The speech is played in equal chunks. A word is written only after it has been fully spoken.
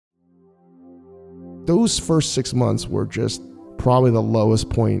Those first 6 months were just probably the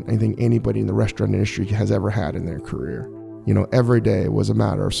lowest point I think anybody in the restaurant industry has ever had in their career. You know, every day was a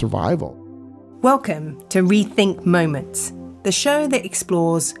matter of survival. Welcome to Rethink Moments, the show that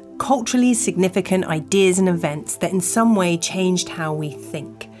explores culturally significant ideas and events that in some way changed how we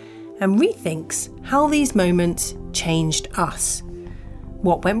think, and rethinks how these moments changed us.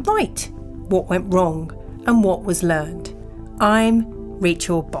 What went right, what went wrong, and what was learned. I'm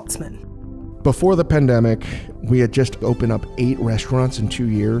Rachel Botsman. Before the pandemic, we had just opened up 8 restaurants in 2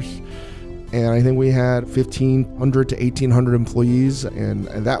 years. And I think we had 1,500 to 1,800 employees. And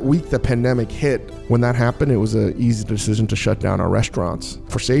that week the pandemic hit, when that happened, it was an easy decision to shut down our restaurants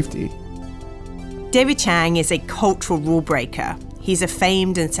for safety. David Chang is a cultural rule breaker. He's a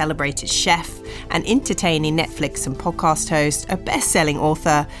famed and celebrated chef, an entertaining Netflix and podcast host, a best-selling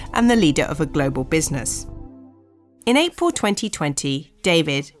author, and the leader of a global business. In April 2020,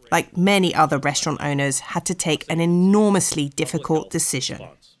 David, like many other restaurant owners, had to take an enormously difficult decision.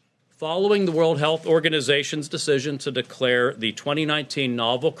 Following the World Health Organization's decision to declare the 2019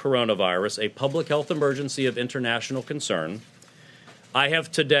 novel coronavirus a public health emergency of international concern, I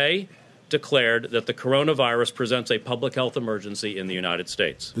have today declared that the coronavirus presents a public health emergency in the United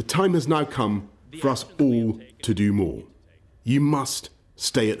States. The time has now come for us all to do more. You must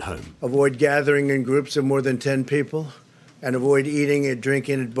stay at home. Avoid gathering in groups of more than 10 people, and avoid eating and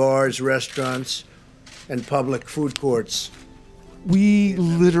drinking at bars, restaurants, and public food courts. We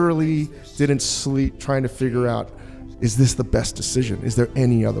literally didn't sleep trying to figure out, is this the best decision? Is there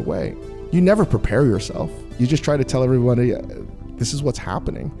any other way? You never prepare yourself. You just try to tell everybody, this is what's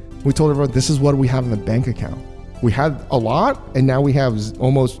happening. We told everyone, this is what we have in the bank account. We had a lot, and now we have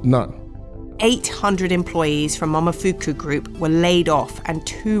almost none. 800 employees from Momofuku Group were laid off, and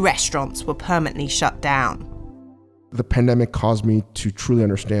 2 restaurants were permanently shut down. The pandemic caused me to truly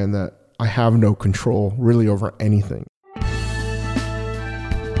understand that I have no control really over anything.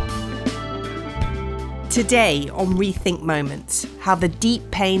 Today on Rethink Moments, how the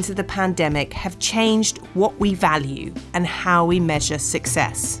deep pains of the pandemic have changed what we value and how we measure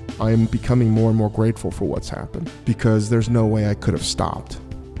success. I'm becoming more and more grateful for what's happened because there's no way I could have stopped.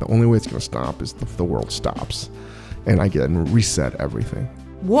 The only way it's going to stop is if the world stops and I get and reset everything.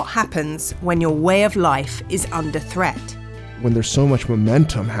 What happens when your way of life is under threat? When there's so much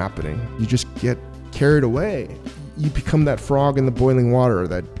momentum happening, you just get carried away. You become that frog in the boiling water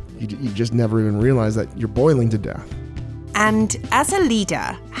that you just never even realize that you're boiling to death. And as a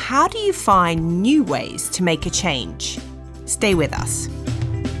leader, how do you find new ways to make a change? Stay with us.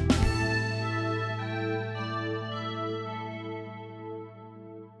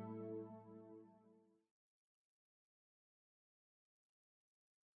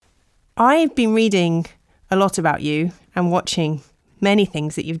 I've been reading a lot about you and watching many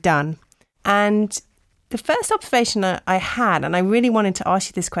things that you've done. And the first observation I had, and I really wanted to ask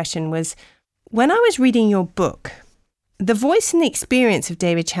you this question, was when I was reading your book, the voice and the experience of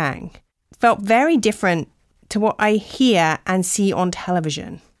David Chang felt very different to what I hear and see on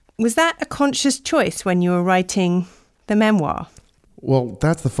television. Was that a conscious choice when you were writing the memoir? Well,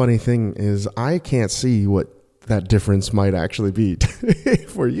 that's the funny thing is I can't see what that difference might actually be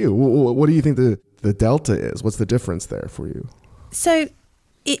for you. What do you think the delta is? What's the difference there for you? So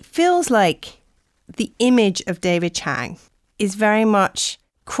it feels like the image of David Chang is very much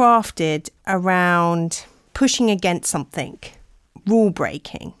crafted around pushing against something, rule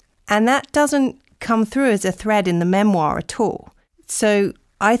breaking. And that doesn't come through as a thread in the memoir at all. So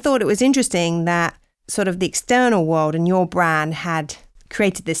I thought it was interesting that sort of the external world and your brand had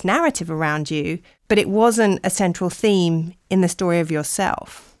created this narrative around you, but it wasn't a central theme in the story of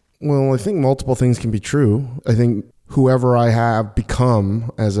yourself. Well, I think multiple things can be true. I think whoever I have become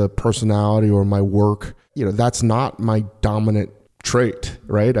as a personality or my work, that's not my dominant trait,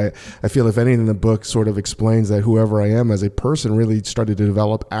 right? I feel if anything, the book sort of explains that whoever I am as a person really started to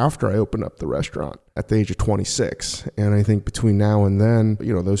develop after I opened up the restaurant at the age of 26. And I think between now and then,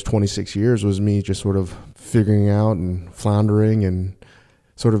 those 26 years was me just sort of figuring out and floundering and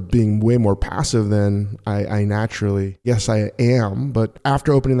sort of being way more passive than I naturally, yes, I am. But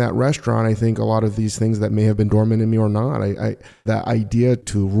after opening that restaurant, I think a lot of these things that may have been dormant in me or not, that idea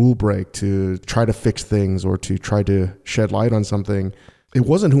to rule break, to try to fix things or to try to shed light on something, it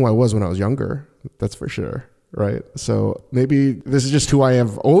wasn't who I was when I was younger. That's for sure, right? So maybe this is just who I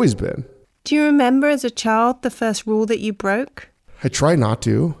have always been. Do you remember as a child the first rule that you broke? I tried not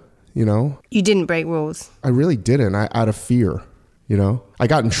to, You didn't break rules? I really didn't, out of fear. I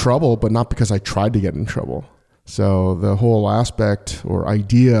got in trouble, but not because I tried to get in trouble. So the whole aspect or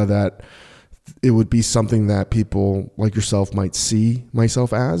idea that it would be something that people like yourself might see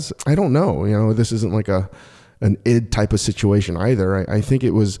myself as. I don't know. This isn't like an id type of situation either. I think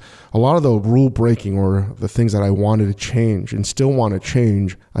it was a lot of the rule breaking or the things that I wanted to change and still want to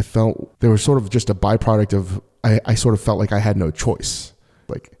change. I felt they were sort of just a byproduct of, I sort of felt like I had no choice.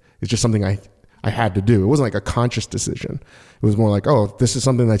 Like it's just something I had to do. It wasn't like a conscious decision. It was more like, oh, this is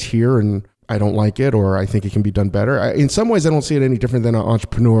something that's here and I don't like it, or I think it can be done better. In some ways, I don't see it any different than an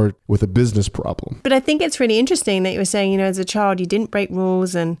entrepreneur with a business problem. But I think it's really interesting that you were saying, as a child, you didn't break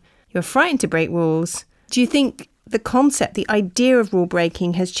rules and you were frightened to break rules. Do you think the concept, the idea of rule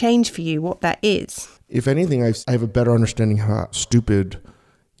breaking has changed for you, what that is? If anything, I have a better understanding how stupid,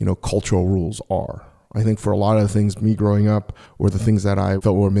 cultural rules are. I think for a lot of things, me growing up, or the things that I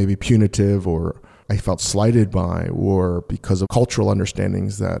felt were maybe punitive or I felt slighted by, or because of cultural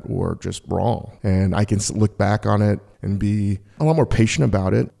understandings that were just wrong. And I can look back on it and be a lot more patient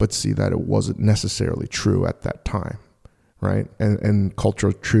about it, but see that it wasn't necessarily true at that time, right? And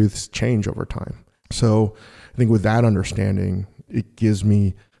cultural truths change over time. So I think with that understanding, it gives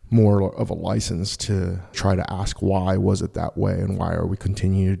me more of a license to try to ask why was it that way and why are we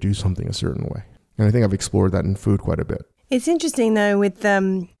continuing to do something a certain way. And I think I've explored that in food quite a bit. It's interesting though with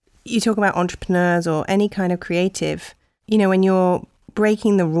you talk about entrepreneurs or any kind of creative, when you're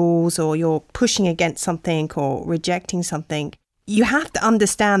breaking the rules or you're pushing against something or rejecting something, you have to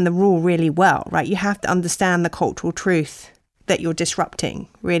understand the rule really well, right? You have to understand the cultural truth that you're disrupting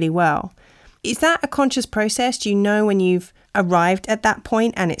really well. Is that a conscious process? Do you know when you've arrived at that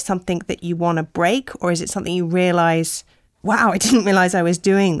point and it's something that you want to break, or is it something you realize, wow, I didn't realize I was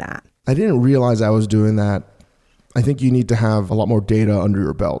doing that? I didn't realize I was doing that. I think you need to have a lot more data under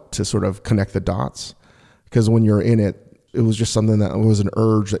your belt to sort of connect the dots, because when you're in it, it was just something that was an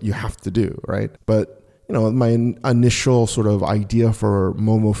urge that you have to do, right? But, my initial sort of idea for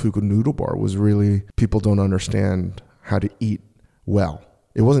Momofuku Noodle Bar was really people don't understand how to eat well.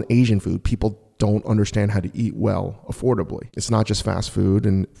 It wasn't Asian food. People don't understand how to eat well affordably. It's not just fast food,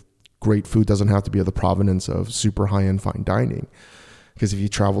 and great food doesn't have to be of the provenance of super high-end fine dining. Because if you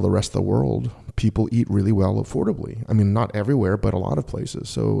travel the rest of the world, people eat really well affordably. I mean, not everywhere, but a lot of places.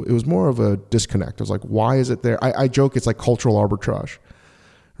 So it was more of a disconnect. I was like, why is it there? I joke it's like cultural arbitrage,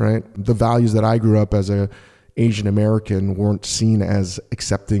 right? The values that I grew up as a Asian American weren't seen as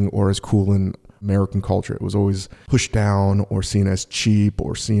accepting or as cool in American culture. It was always pushed down or seen as cheap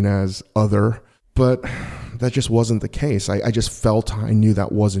or seen as other. But that just wasn't the case. I just felt I knew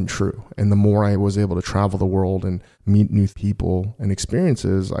that wasn't true. And the more I was able to travel the world and meet new people and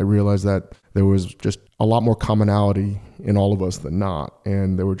experiences, I realized that there was just a lot more commonality in all of us than not.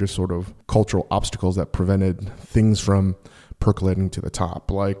 And there were just sort of cultural obstacles that prevented things from percolating to the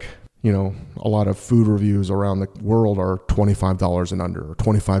top. Like, a lot of food reviews around the world are $25 and under, or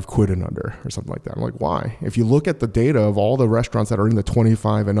 25 quid and under, or something like that. I'm like, why? If you look at the data of all the restaurants that are in the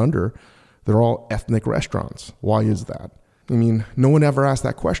 25 and under, they're all ethnic restaurants. Why is that? I mean, no one ever asked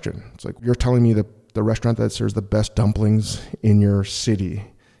that question. It's like, you're telling me that the restaurant that serves the best dumplings in your city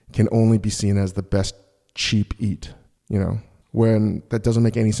can only be seen as the best cheap eat, when that doesn't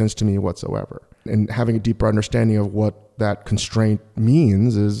make any sense to me whatsoever. And having a deeper understanding of what that constraint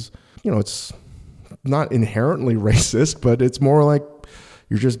means is, it's not inherently racist, but it's more like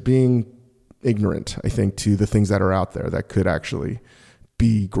you're just being ignorant, I think, to the things that are out there that could actually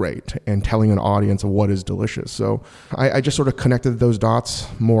be great, and telling an audience of what is delicious. So I just sort of connected those dots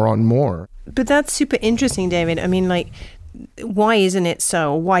more and more. But that's super interesting, David. I mean, like, why isn't it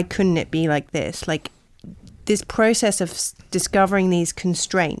so? Why couldn't it be like this? Like, this process of discovering these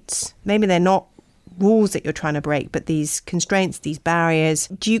constraints, maybe they're not rules that you're trying to break, but these constraints, these barriers,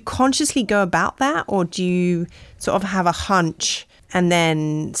 do you consciously go about that, or do you sort of have a hunch and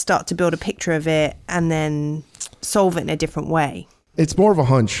then start to build a picture of it and then solve it in a different way? It's more of a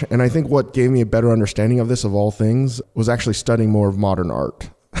hunch. And I think what gave me a better understanding of this, of all things, was actually studying more of modern art,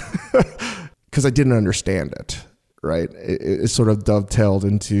 because I didn't understand it. Right? It sort of dovetailed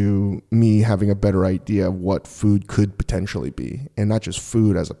into me having a better idea of what food could potentially be, and not just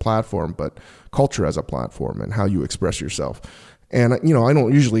food as a platform, but culture as a platform and how you express yourself. And, I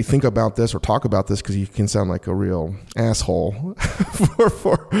don't usually think about this or talk about this because you can sound like a real asshole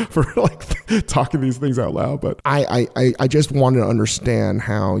for like talking these things out loud. But I just wanted to understand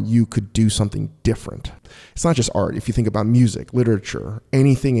how you could do something different. It's not just art. If you think about music, literature,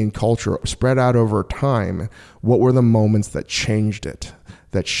 anything in culture spread out over time, what were the moments that changed it,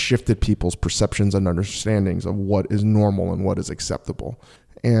 that shifted people's perceptions and understandings of what is normal and what is acceptable?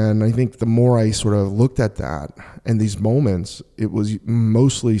 And I think the more I sort of looked at that and these moments, it was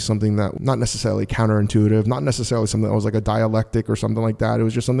mostly something that not necessarily counterintuitive, not necessarily something that was like a dialectic or something like that. It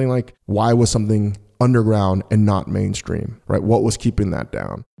was just something like, why was something underground and not mainstream, right? What was keeping that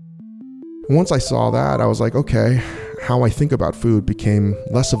down? Once I saw that, I was like, okay, how I think about food became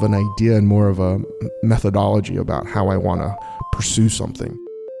less of an idea and more of a methodology about how I want to pursue something.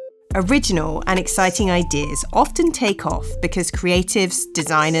 Original and exciting ideas often take off because creatives,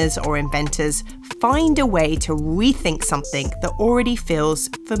 designers, or inventors find a way to rethink something that already feels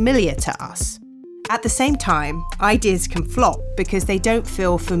familiar to us. At the same time, ideas can flop because they don't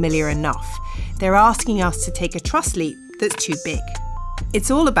feel familiar enough. They're asking us to take a trust leap that's too big. It's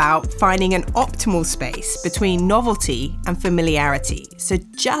all about finding an optimal space between novelty and familiarity, so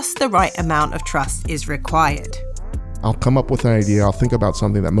just the right amount of trust is required. I'll come up with an idea, I'll think about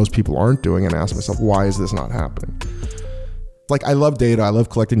something that most people aren't doing and ask myself, why is this not happening? Like, I love data, I love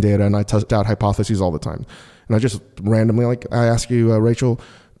collecting data, and I test out hypotheses all the time. And I just randomly, I ask you, Rachel,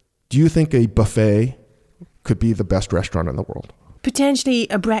 do you think a buffet could be the best restaurant in the world? Potentially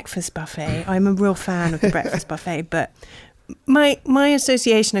a breakfast buffet. I'm a real fan of the breakfast buffet, but my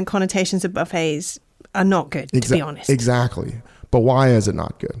association and connotations of buffets are not good, to be honest. Exactly. But why is it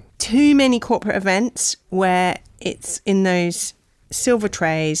not good? Too many corporate events where it's in those silver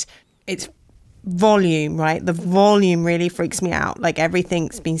trays, it's volume, right? The volume really freaks me out. Like,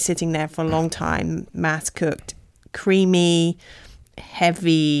 everything's been sitting there for a long time, mass cooked, creamy,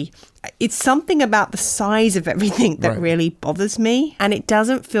 heavy. It's something about the size of everything that really bothers me. And it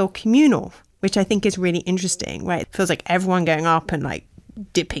doesn't feel communal, which I think is really interesting, right? It feels like everyone going up and like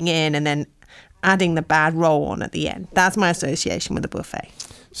dipping in and then adding the bad roll on at the end. That's my association with the buffet.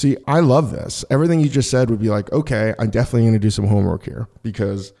 See, I love this. Everything you just said would be like, okay, I'm definitely going to do some homework here,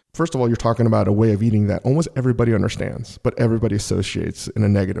 because first of all, you're talking about a way of eating that almost everybody understands, but everybody associates in a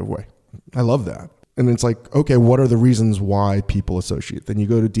negative way. I love that. And it's like, okay, what are the reasons why people associate? Then you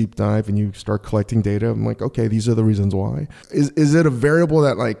go to deep dive and you start collecting data. I'm like, okay, these are the reasons why. Is it a variable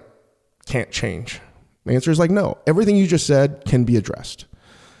that like can't change? The answer is like, no. Everything you just said can be addressed.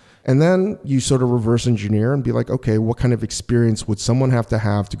 And then you sort of reverse engineer and be like, okay, what kind of experience would someone have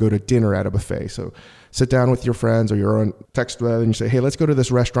to go to dinner at a buffet? So sit down with your friends or you're on text thread and you say, hey, let's go to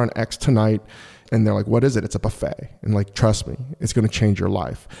this restaurant X tonight. And they're like, what is it? It's a buffet. And like, trust me, it's going to change your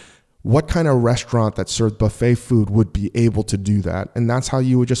life. What kind of restaurant that served buffet food would be able to do that? And that's how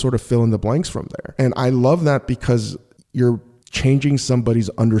you would just sort of fill in the blanks from there. And I love that because you're changing somebody's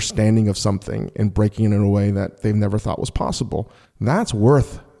understanding of something and breaking it in a way that they've never thought was possible. That's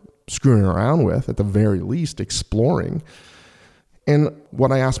worth screwing around with, at the very least, exploring. And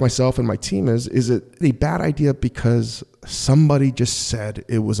what I ask myself and my team is it a bad idea because somebody just said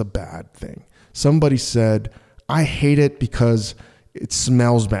it was a bad thing? Somebody said, I hate it because it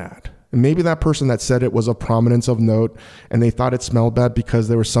smells bad. And maybe that person that said it was of prominence of note, and they thought it smelled bad because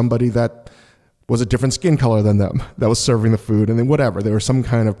there was somebody that was a different skin color than them that was serving the food, and then whatever, there was some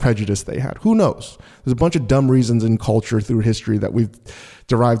kind of prejudice they had. Who knows? There's a bunch of dumb reasons in culture through history that we've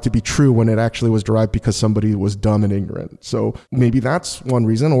derived to be true when it actually was derived because somebody was dumb and ignorant. So maybe that's one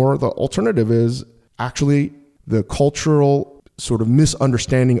reason, or the alternative is actually the cultural sort of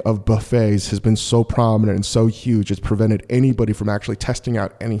misunderstanding of buffets has been so prominent and so huge, it's prevented anybody from actually testing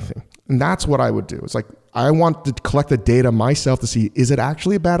out anything. And that's what I would do. It's like, I want to collect the data myself to see, is it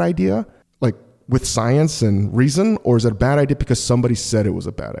actually a bad idea? Like, with science and reason, or is it a bad idea because somebody said it was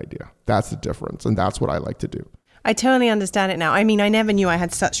a bad idea? That's the difference, and that's what I like to do. I totally understand it now. I mean, I never knew I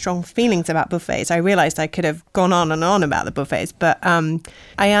had such strong feelings about buffets. I realized I could have gone on and on about the buffets, but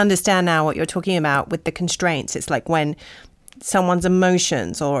I understand now what you're talking about with the constraints. It's like when someone's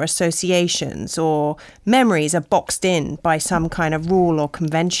emotions or associations or memories are boxed in by some kind of rule or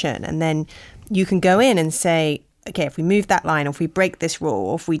convention, and then you can go in and say, okay, if we move that line, if we break this rule,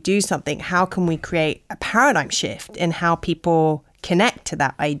 or if we do something, how can we create a paradigm shift in how people connect to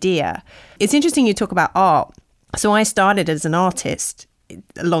that idea? It's interesting you talk about art. So I started as an artist.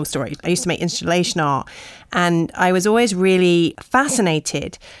 A long story. I used to make installation art, and I was always really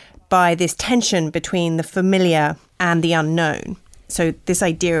fascinated by this tension between the familiar and the unknown. So this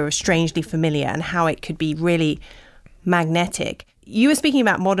idea of strangely familiar and how it could be really magnetic. You were speaking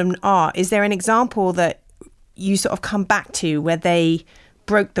about modern art. Is there an example that you sort of come back to where they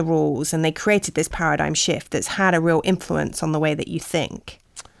broke the rules and they created this paradigm shift that's had a real influence on the way that you think?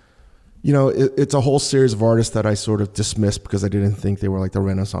 You know, it's a whole series of artists that I sort of dismissed because I didn't think they were like the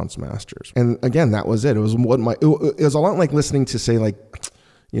Renaissance masters. And again, that was it. It was a lot like listening to, say, like,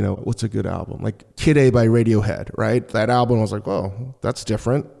 you know, what's a good album? Like Kid A by Radiohead, right? That album was like, oh, that's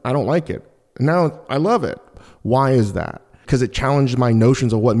different. I don't like it. And now I love it. Why is that? because it challenged my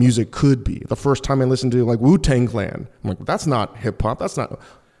notions of what music could be. The first time I listened to like Wu-Tang Clan, I'm like, that's not hip hop.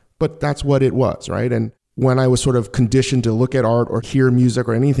 But that's what it was, right? And when I was sort of conditioned to look at art or hear music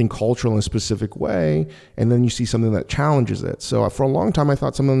or anything cultural in a specific way, and then you see something that challenges it. So for a long time, I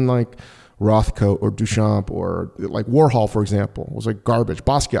thought something like Rothko or Duchamp or like Warhol, for example, was like garbage.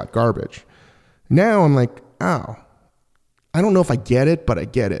 Basquiat, garbage. Now I'm like, oh, I don't know if I get it, but I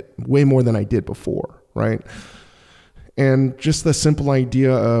get it way more than I did before, right? And just the simple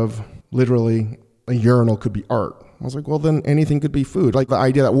idea of literally a urinal could be art. I was like, well, then anything could be food. Like the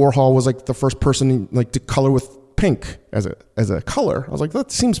idea that Warhol was like the first person like to color with pink as a color. I was like,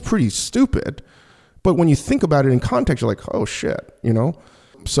 that seems pretty stupid. But when you think about it in context, you're like, oh shit, you know?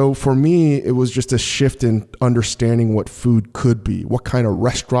 So for me, it was just a shift in understanding what food could be. What kind of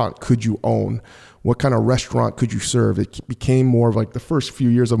restaurant could you own? What kind of restaurant could you serve? It became more of like the first few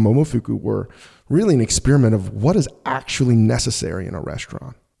years of Momofuku were really an experiment of what is actually necessary in a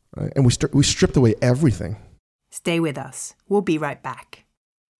restaurant. Right? And we stripped away everything. Stay with us. We'll be right back.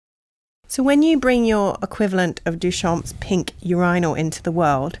 So when you bring your equivalent of Duchamp's pink urinal into the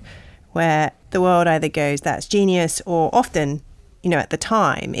world, where the world either goes, that's genius, or often, you know, at the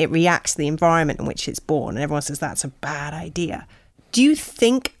time, it reacts to the environment in which it's born, and everyone says that's a bad idea. Do you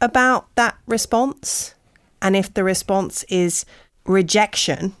think about that response? And if the response is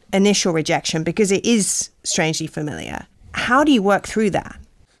rejection, initial rejection, because it is strangely familiar, how do you work through that?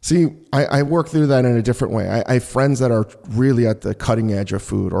 See, I work through that in a different way. I have friends that are really at the cutting edge of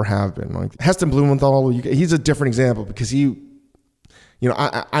food or have been. Like Heston Blumenthal, he's a different example because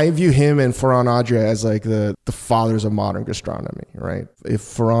I view him and Ferran Adria as like the fathers of modern gastronomy, right? If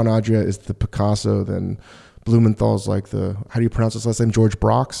Ferran Adria is the Picasso, then Blumenthal's like how do you pronounce his last name? George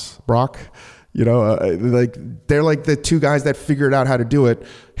Brock? You know, like they're like the two guys that figured out how to do it.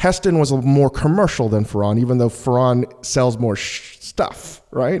 Heston was more commercial than Ferran, even though Ferran sells more stuff,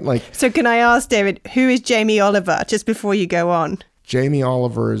 right? Like, so can I ask, David, who is Jamie Oliver? Just before you go on, Jamie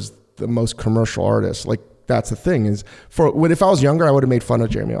Oliver is the most commercial artist. Like that's the thing is, if I was younger, I would have made fun of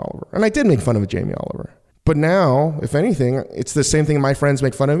Jamie Oliver, and I did make fun of Jamie Oliver. But now, if anything, it's the same thing my friends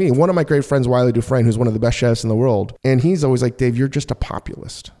make fun of me. One of my great friends, Wiley Dufresne, who's one of the best chefs in the world, and he's always like, Dave, you're just a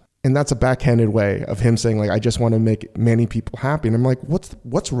populist. And that's a backhanded way of him saying, like, I just want to make many people happy. And I'm like,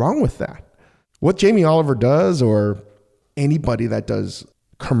 what's wrong with that? What Jamie Oliver does, or anybody that does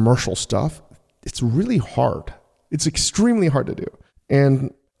commercial stuff, it's really hard. It's extremely hard to do.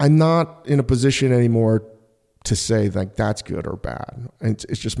 And I'm not in a position anymore to say like that's good or bad. And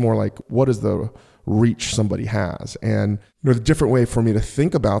it's just more like, what is the reach somebody has? And the different way for me to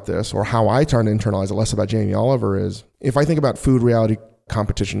think about this, or how I try to internalize it less about Jamie Oliver, is if I think about food reality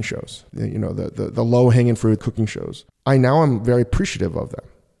competition shows, the low-hanging fruit cooking shows, I now am very appreciative of them,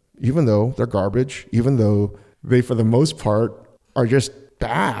 even though they're garbage, even though they, for the most part, are just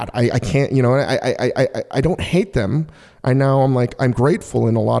bad. I can't, I don't hate them. I'm grateful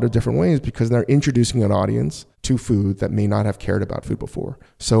in a lot of different ways because they're introducing an audience to food that may not have cared about food before.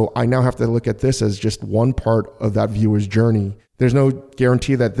 So I now have to look at this as just one part of that viewer's journey. There's no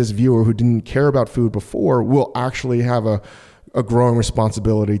guarantee that this viewer who didn't care about food before will actually have a growing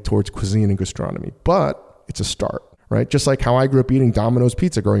responsibility towards cuisine and gastronomy, but it's a start, right? Just like how I grew up eating Domino's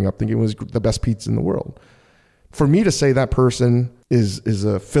pizza growing up, thinking it was the best pizza in the world. For me to say that person is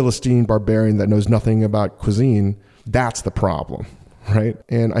a Philistine barbarian that knows nothing about cuisine, that's the problem, right?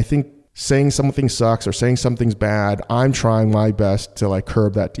 And I think saying something sucks or saying something's bad, I'm trying my best to like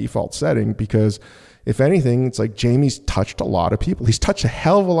curb that default setting, because if anything, it's like Jamie's touched a lot of people. He's touched a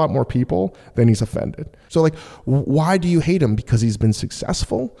hell of a lot more people than he's offended. So like, why do you hate him? Because he's been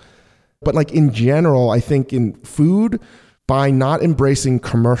successful? But like in general, I think in food, by not embracing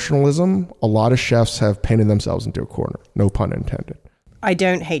commercialism, a lot of chefs have painted themselves into a corner. No pun intended. I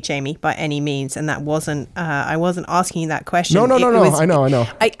don't hate Jamie by any means, and that wasn't. I wasn't asking you that question. No. I know.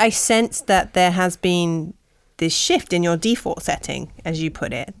 I sense that there has been this shift in your default setting, as you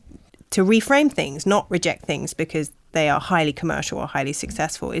put it, to reframe things, not reject things because they are highly commercial or highly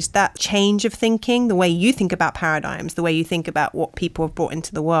successful. Is that change of thinking, the way you think about paradigms, the way you think about what people have brought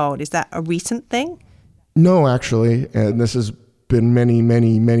into the world, is that a recent thing? No, actually, and this has been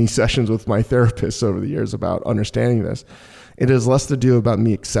many sessions with my therapists over the years about understanding this. It is less to do about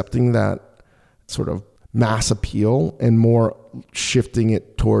me accepting that sort of mass appeal and more shifting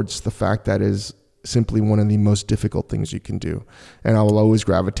it towards the fact that is simply one of the most difficult things you can do. And I will always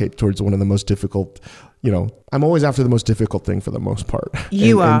gravitate towards one of the most difficult, I'm always after the most difficult thing for the most part.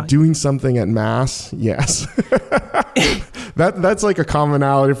 And doing something at mass, yes. That's like a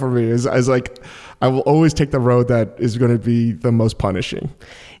commonality for me is like, I will always take the road that is going to be the most punishing.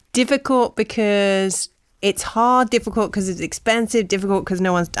 Difficult because it's hard, difficult because it's expensive, difficult because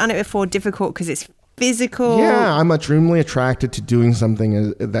no one's done it before, difficult because it's physical. Yeah, I'm extremely attracted to doing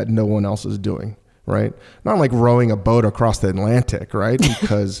something that no one else is doing, right? Not like rowing a boat across the Atlantic, right?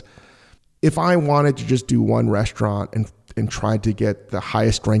 Because if I wanted to just do one restaurant and try to get the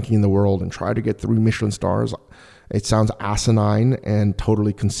highest ranking in the world and try to get 3 Michelin stars, it sounds asinine and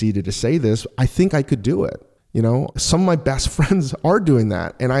totally conceited to say this. I think I could do it. You know, some of my best friends are doing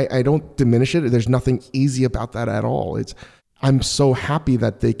that, and I don't diminish it. There's nothing easy about that at all. I'm so happy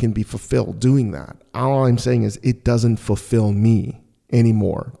that they can be fulfilled doing that. All I'm saying is it doesn't fulfill me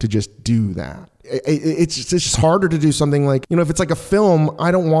anymore to just do that. It's just harder to do something like, you know, if it's like a film,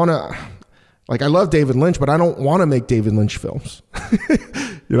 I don't want to, like, I love David Lynch, but I don't want to make David Lynch films.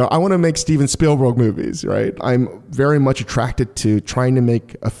 You know, I want to make Steven Spielberg movies, right? I'm very much attracted to trying to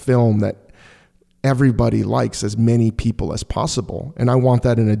make a film that everybody likes, as many people as possible. And I want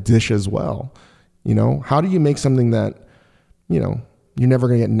that in a dish as well. You know, how do you make something that, you know, you're never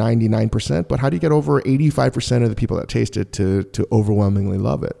going to get 99%, but how do you get over 85% of the people that taste it to overwhelmingly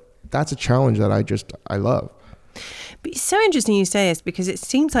love it? That's a challenge that I love. But it's so interesting you say this, because it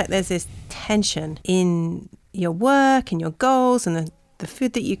seems like there's this tension in your work and your goals and the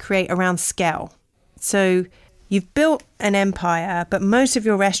food that you create around scale. So you've built an empire, but most of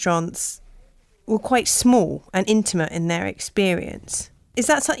your restaurants were quite small and intimate in their experience. Is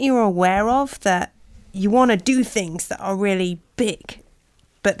that something you're aware of, that you want to do things that are really big,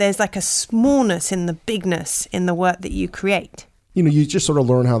 but there's like a smallness in the bigness in the work that you create? You know, you just sort of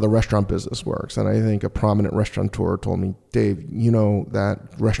learn how the restaurant business works. And I think a prominent restaurateur told me, Dave, you know, that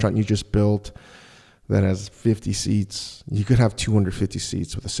restaurant you just built that has 50 seats, you could have 250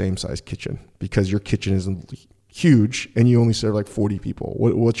 seats with the same size kitchen, because your kitchen isn't huge and you only serve like 40 people.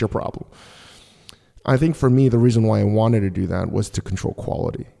 What's your problem? I think for me, the reason why I wanted to do that was to control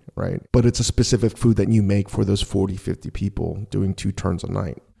quality, right? But it's a specific food that you make for those 40, 50 people doing 2 turns a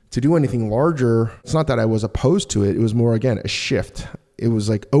night. To do anything larger, it's not that I was opposed to it. It was more, again, a shift. It was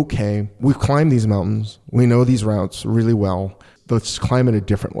like, okay, we've climbed these mountains. We know these routes really well. Let's climb it a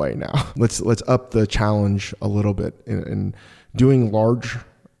different way now. Let's up the challenge a little bit. And doing large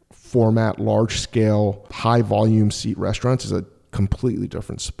format, large scale, high volume seat restaurants is a completely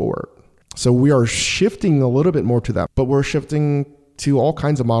different sport. So we are shifting a little bit more to that, but we're shifting to all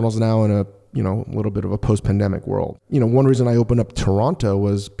kinds of models now in a, you know, a little bit of a post-pandemic world. You know, one reason I opened up Toronto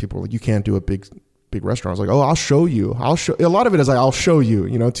was people were like, you can't do a big restaurant. I was like, oh, I'll show you. A lot of it is like, I'll show you,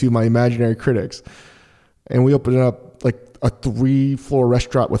 you know, to my imaginary critics. And we opened up like a 3-floor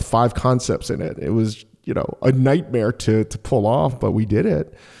restaurant with 5 concepts in it. It was, you know, a nightmare to pull off, but we did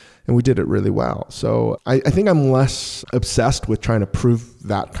it. And we did it really well. So I think I'm less obsessed with trying to prove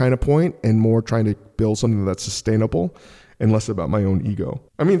that kind of point and more trying to build something that's sustainable and less about my own ego.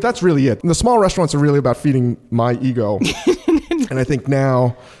 I mean, that's really it. And the small restaurants are really about feeding my ego. And I think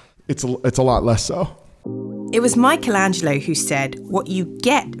now it's a lot less so. It was Michelangelo who said, what you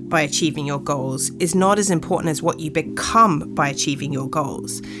get by achieving your goals is not as important as what you become by achieving your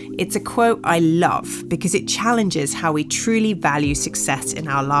goals. It's a quote I love because it challenges how we truly value success in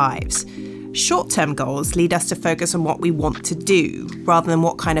our lives. Short-term goals lead us to focus on what we want to do rather than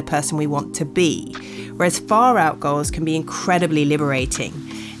what kind of person we want to be, whereas far-out goals can be incredibly liberating.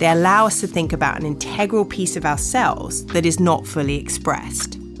 They allow us to think about an integral piece of ourselves that is not fully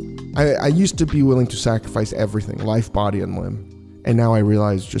expressed. I used to be willing to sacrifice everything, life, body, and limb. And now I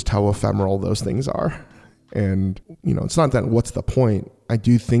realize just how ephemeral those things are. And, you know, it's not that what's the point. I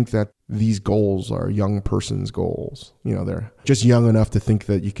do think that these goals are young person's goals. You know, they're just young enough to think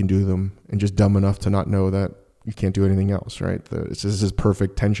that you can do them and just dumb enough to not know that you can't do anything else, right? This is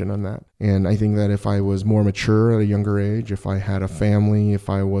perfect tension on that. And I think that if I was more mature at a younger age, if I had a family, if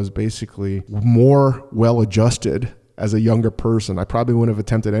I was basically more well-adjusted as a younger person, I probably wouldn't have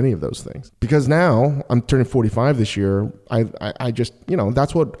attempted any of those things. Because now I'm turning 45 this year. I just, you know,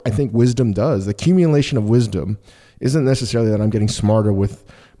 that's what I think wisdom does. The accumulation of wisdom isn't necessarily that I'm getting smarter with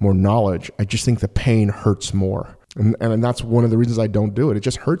more knowledge. I just think the pain hurts more. And that's one of the reasons I don't do it. It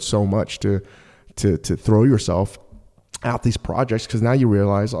just hurts so much to throw yourself at these projects, because now you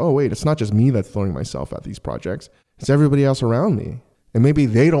realize, oh, wait, it's not just me that's throwing myself at these projects. It's everybody else around me. And maybe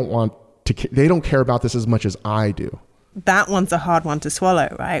they don't care about this as much as I do. That one's a hard one to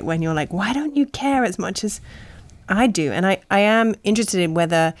swallow, right? When you're like, why don't you care as much as I do? And I am interested in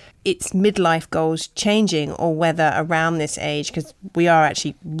whether it's midlife goals changing or whether around this age, because we are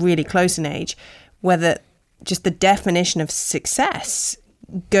actually really close in age, whether just the definition of success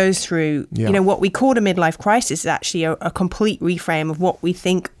goes through, you know, what we call a midlife crisis is actually a complete reframe of what we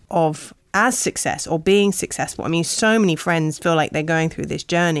think of as success or being successful. I mean, so many friends feel like they're going through this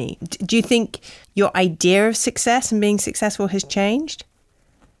journey. Do you think your idea of success and being successful has changed?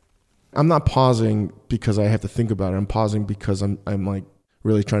 I'm not pausing because I have to think about it. I'm pausing because I'm like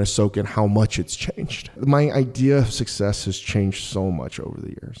really trying to soak in how much it's changed. My idea of success has changed so much over the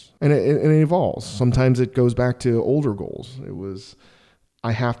years, and it evolves. Sometimes it goes back to older goals. It was,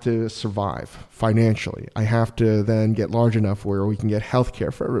 I have to survive financially. I have to then get large enough where we can get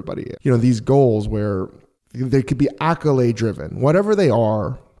healthcare for everybody. You know, these goals where they could be accolade driven, whatever they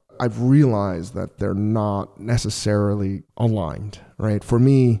are. I've realized that they're not necessarily aligned, right? For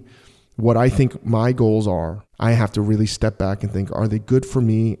me, what I think my goals are, I have to really step back and think, are they good for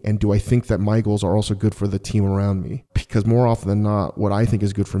me? And do I think that my goals are also good for the team around me? Because more often than not, what I think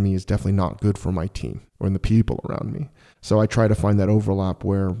is good for me is definitely not good for my team or the people around me. So I try to find that overlap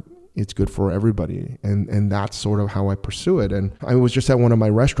where it's good for everybody. And that's sort of how I pursue it. And I was just at one of my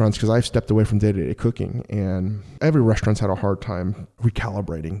restaurants because I've stepped away from day-to-day cooking, and every restaurant's had a hard time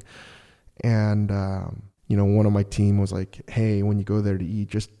recalibrating. And, one of my team was like, hey, when you go there to eat,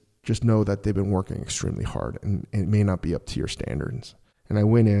 just know that they've been working extremely hard and it may not be up to your standards. And I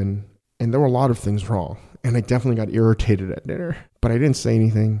went in and there were a lot of things wrong. And I definitely got irritated at dinner, but I didn't say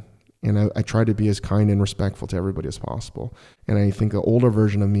anything. And I tried to be as kind and respectful to everybody as possible. And I think the older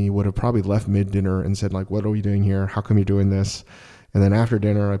version of me would have probably left mid-dinner and said, like, what are we doing here? How come you're doing this? And then after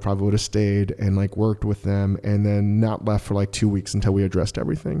dinner, I probably would have stayed and like worked with them and then not left for like 2 weeks until we addressed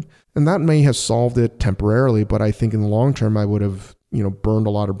everything. And that may have solved it temporarily, but I think in the long term, I would have burned a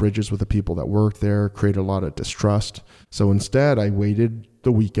lot of bridges with the people that worked there, created a lot of distrust. So instead, I waited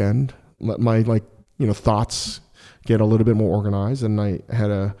the weekend, let my thoughts get a little bit more organized. And I had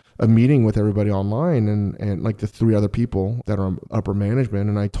a meeting with everybody online and like the 3 other people that are upper management.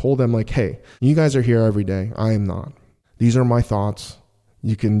 And I told them like, hey, you guys are here every day. I am not. These are my thoughts.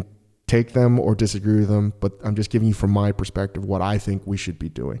 You can take them or disagree with them, but I'm just giving you from my perspective what I think we should be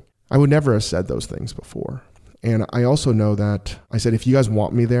doing. I would never have said those things before. And I also know that I said, if you guys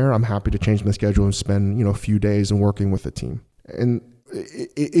want me there, I'm happy to change my schedule and spend, a few days and working with the team. And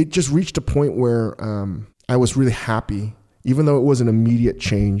it just reached a point where I was really happy, even though it was an immediate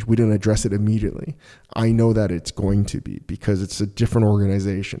change. We didn't address it immediately. I know that it's going to be because it's a different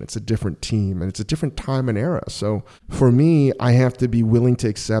organization. It's a different team and it's a different time and era. So for me, I have to be willing to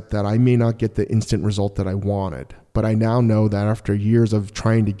accept that I may not get the instant result that I wanted, but I now know that after years of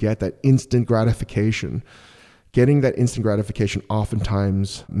trying to get that instant gratification, getting that instant gratification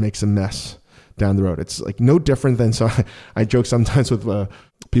oftentimes makes a mess down the road. It's like no different than, so I joke sometimes with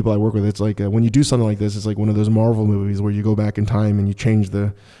people I work with. It's like when you do something like this, it's like one of those Marvel movies where you go back in time and you change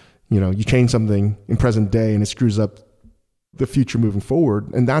you change something in present day and it screws up the future moving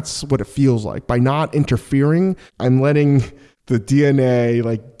forward. And that's what it feels like. By not interfering, I'm letting the DNA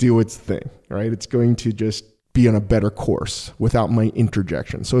like do its thing, right? It's going to just be on a better course without my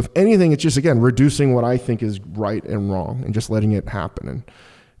interjection. So if anything, it's just, again, reducing what I think is right and wrong and just letting it happen. And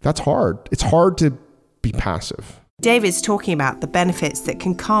that's hard. It's hard to be passive. David's talking about the benefits that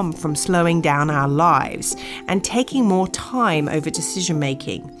can come from slowing down our lives and taking more time over decision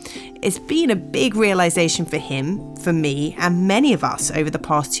making. It's been a big realization for him, for me, and many of us over the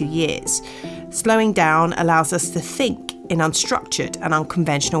past 2 years. Slowing down allows us to think in unstructured and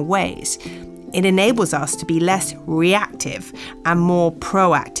unconventional ways. It enables us to be less reactive and more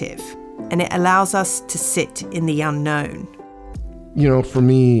proactive, and it allows us to sit in the unknown. For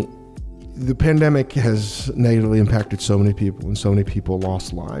me, the pandemic has negatively impacted so many people, and so many people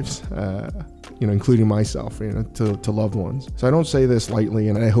lost lives, including myself, to loved ones. So I don't say this lightly,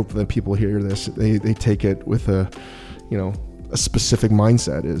 and I hope that people hear this, they take it with a specific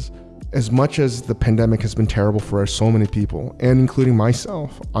mindset. Is as much as the pandemic has been terrible for so many people, and including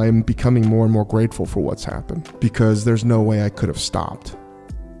myself, I'm becoming more and more grateful for what's happened because there's no way I could have stopped.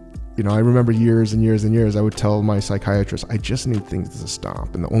 I remember years and years and years, I would tell my psychiatrist, I just need things to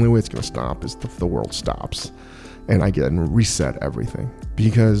stop. And the only way it's going to stop is if the world stops and I get and reset everything.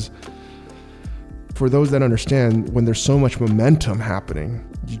 Because for those that understand, when there's so much momentum happening,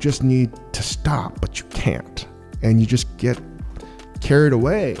 you just need to stop, but you can't. And you just get carried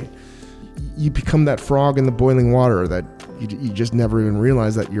away. You become that frog in the boiling water that you just never even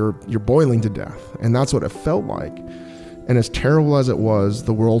realize that you're boiling to death. And that's what it felt like. And as terrible as it was,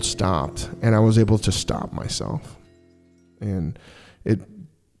 the world stopped and I was able to stop myself. And it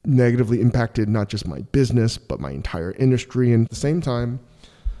negatively impacted not just my business, but my entire industry. And at the same time,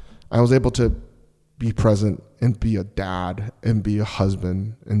 I was able to be present and be a dad and be a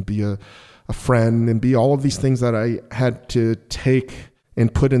husband and be a friend and be all of these things that I had to take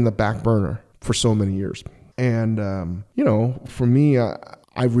and put in the back burner for so many years. And, for me,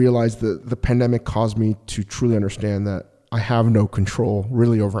 I realized that the pandemic caused me to truly understand that I have no control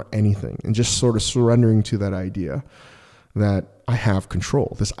really over anything, and just sort of surrendering to that idea that I have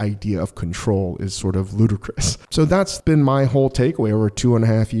control. This idea of control is sort of ludicrous. So that's been my whole takeaway over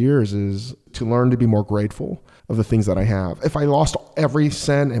 2.5 years, is to learn to be more grateful of the things that I have. If I lost every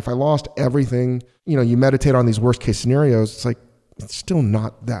cent, if I lost everything, you meditate on these worst case scenarios, it's like, it's still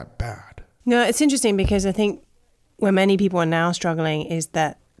not that bad. No, it's interesting because I think where many people are now struggling is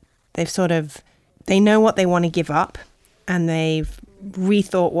that they know what they want to give up and they've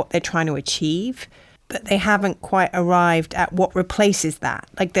rethought what they're trying to achieve, but they haven't quite arrived at what replaces that.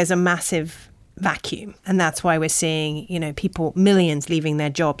 Like there's a massive vacuum. And that's why we're seeing, people, millions leaving their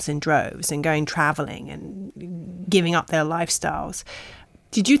jobs in droves and going traveling and giving up their lifestyles.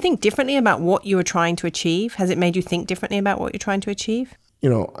 Did you think differently about what you were trying to achieve? Has it made you think differently about what you're trying to achieve?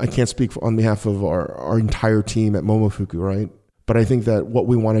 I can't speak on behalf of our entire team at Momofuku, right? But I think that what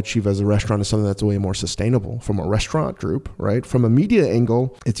we want to achieve as a restaurant is something that's way more sustainable from a restaurant group, right? From a media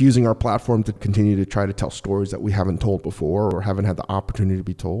angle, it's using our platform to continue to try to tell stories that we haven't told before or haven't had the opportunity to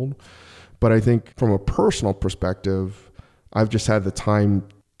be told. But I think from a personal perspective, I've just had the time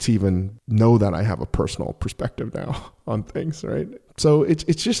to even know that I have a personal perspective now on things, right? So it's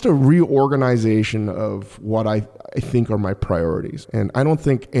just a reorganization of what I think are my priorities. And I don't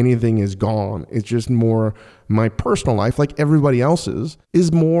think anything is gone. It's just more my personal life, like everybody else's,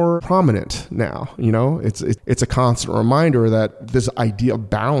 is more prominent now. It's a constant reminder that this idea of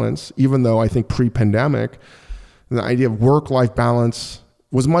balance, even though I think pre-pandemic, the idea of work-life balance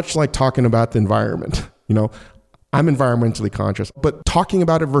was much like talking about the environment. I'm environmentally conscious, but talking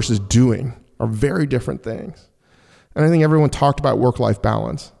about it versus doing are very different things. And I think everyone talked about work-life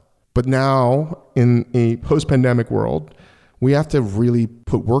balance. But now, in a post-pandemic world, we have to really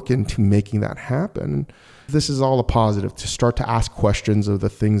put work into making that happen. This is all a positive, to start to ask questions of the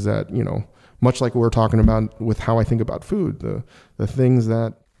things that, much like we were talking about with how I think about food, the things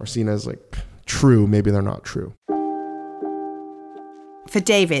that are seen as like true, maybe they're not true. For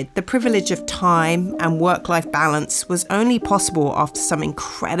David, the privilege of time and work-life balance was only possible after some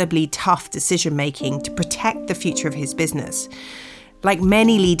incredibly tough decision-making to protect the future of his business. Like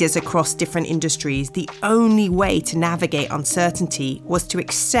many leaders across different industries, the only way to navigate uncertainty was to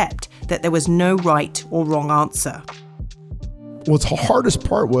accept that there was no right or wrong answer. What's the hardest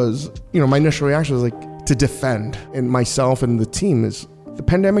part was, my initial reaction was like to defend, and myself and the team is, the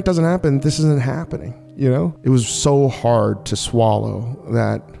pandemic doesn't happen, this isn't happening. It was so hard to swallow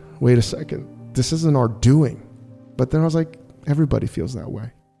that, wait a second, this isn't our doing. But then I was like, everybody feels that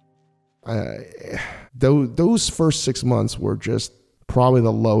way. Those first 6 months were just probably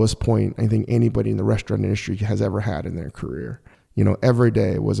the lowest point I think anybody in the restaurant industry has ever had in their career. Every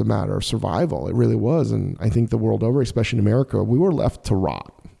day was a matter of survival. It really was. And I think the world over, especially in America, we were left to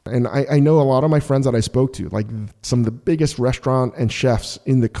rot. And I know a lot of my friends that I spoke to, like some of the biggest restaurant and chefs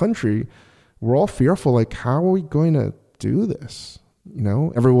in the country, we're all fearful, like, how are we going to do this?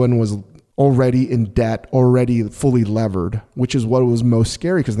 Everyone was already in debt, already fully levered, which is what was most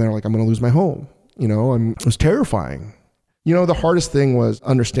scary, because they're like, I'm going to lose my home. It was terrifying. The hardest thing was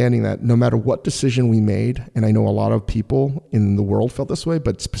understanding that no matter what decision we made, and I know a lot of people in the world felt this way,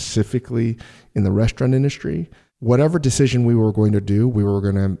 but specifically in the restaurant industry, whatever decision we were going to do, we were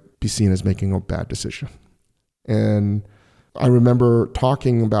going to be seen as making a bad decision. And I remember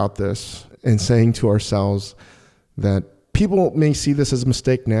talking about this and saying to ourselves that people may see this as a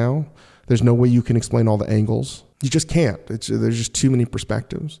mistake now. There's no way you can explain all the angles. You just can't. There's just too many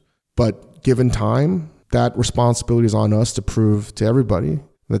perspectives. But given time, that responsibility is on us to prove to everybody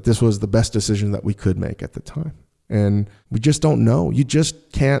that this was the best decision that we could make at the time. And we just don't know. You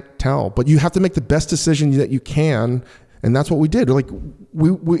just can't tell. But you have to make the best decision that you can. And that's what we did. Like,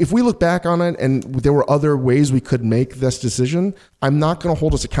 if we look back on it and there were other ways we could make this decision, I'm not going to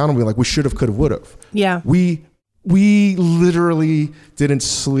hold us accountable like we should have, could have, would have. Yeah. We literally didn't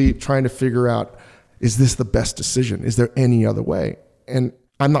sleep trying to figure out, is this the best decision? Is there any other way? And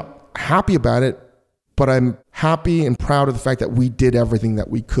I'm not happy about it, but I'm happy and proud of the fact that we did everything that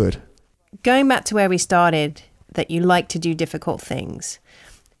we could. Going back to where we started, that you like to do difficult things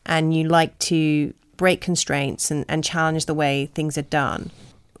and you like to break constraints and challenge the way things are done.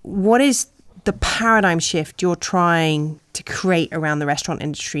 What is the paradigm shift you're trying to create around the restaurant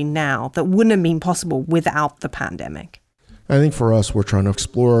industry now that wouldn't have been possible without the pandemic? I think for us, we're trying to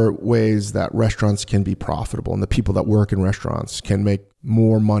explore ways that restaurants can be profitable and the people that work in restaurants can make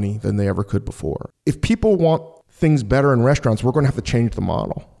more money than they ever could before. If people want things better in restaurants, we're going to have to change the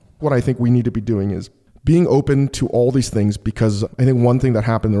model. What I think we need to be doing is being open to all these things, because I think one thing that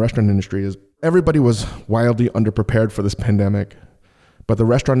happened in the restaurant industry is everybody was wildly underprepared for this pandemic, But the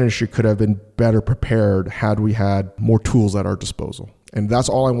restaurant industry could have been better prepared had we had more tools at our disposal. And that's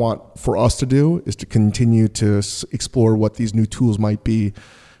all I want for us to do, is to continue to explore what these new tools might be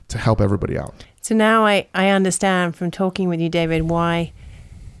to help everybody out. So now I understand from talking with you, David, why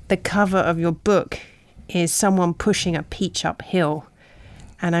the cover of your book is someone pushing a peach uphill.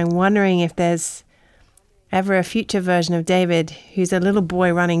 And I'm wondering if there's ever a future version of David who's a little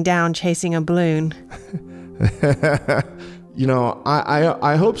boy running down chasing a balloon.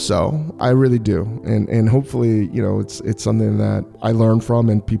 I hope so. I really do. And hopefully, it's something that I learn from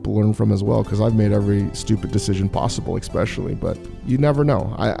and people learn from as well, because I've made every stupid decision possible, especially. But you never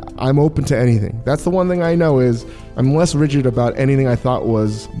know. I'm open to anything. That's the one thing I know, is I'm less rigid about anything I thought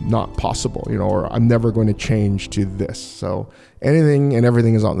was not possible, or I'm never going to change to this. So anything and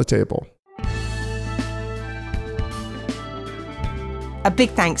everything is on the table. A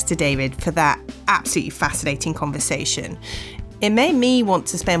big thanks to David for that absolutely fascinating conversation. It made me want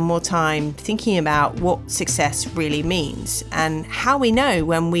to spend more time thinking about what success really means and how we know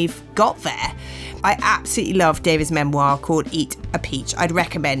when we've got there. I absolutely love David's memoir called Eat a Peach. I'd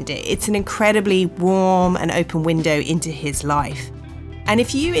recommend it. It's an incredibly warm and open window into his life. And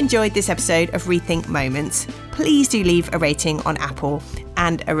if you enjoyed this episode of Rethink Moments, please do leave a rating on Apple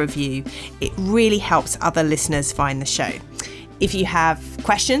and a review. It really helps other listeners find the show. If you have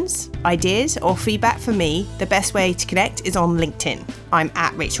questions, ideas, or feedback for me, the best way to connect is on LinkedIn. I'm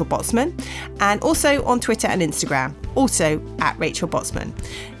at Rachel Botsman, and also on Twitter and Instagram, also at Rachel Botsman.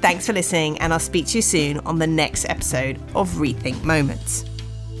 Thanks for listening, and I'll speak to you soon on the next episode of Rethink Moments.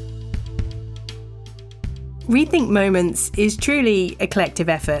 Rethink Moments is truly a collective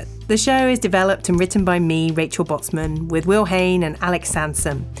effort. The show is developed and written by me, Rachel Botsman, with Will Hain and Alex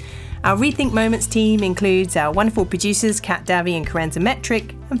Sansom. Our Rethink Moments team includes our wonderful producers Kat Davey and Karenza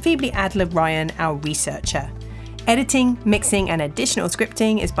Metric, and Phoebe Adler-Ryan, our researcher. Editing, mixing and additional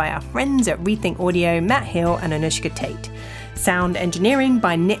scripting is by our friends at Rethink Audio, Matt Hill and Anushka Tate. Sound engineering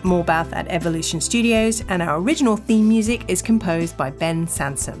by Nick Morbath at Evolution Studios, and our original theme music is composed by Ben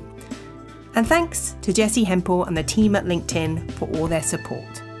Sansom. And thanks to Jesse Hempel and the team at LinkedIn for all their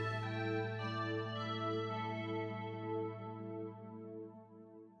support.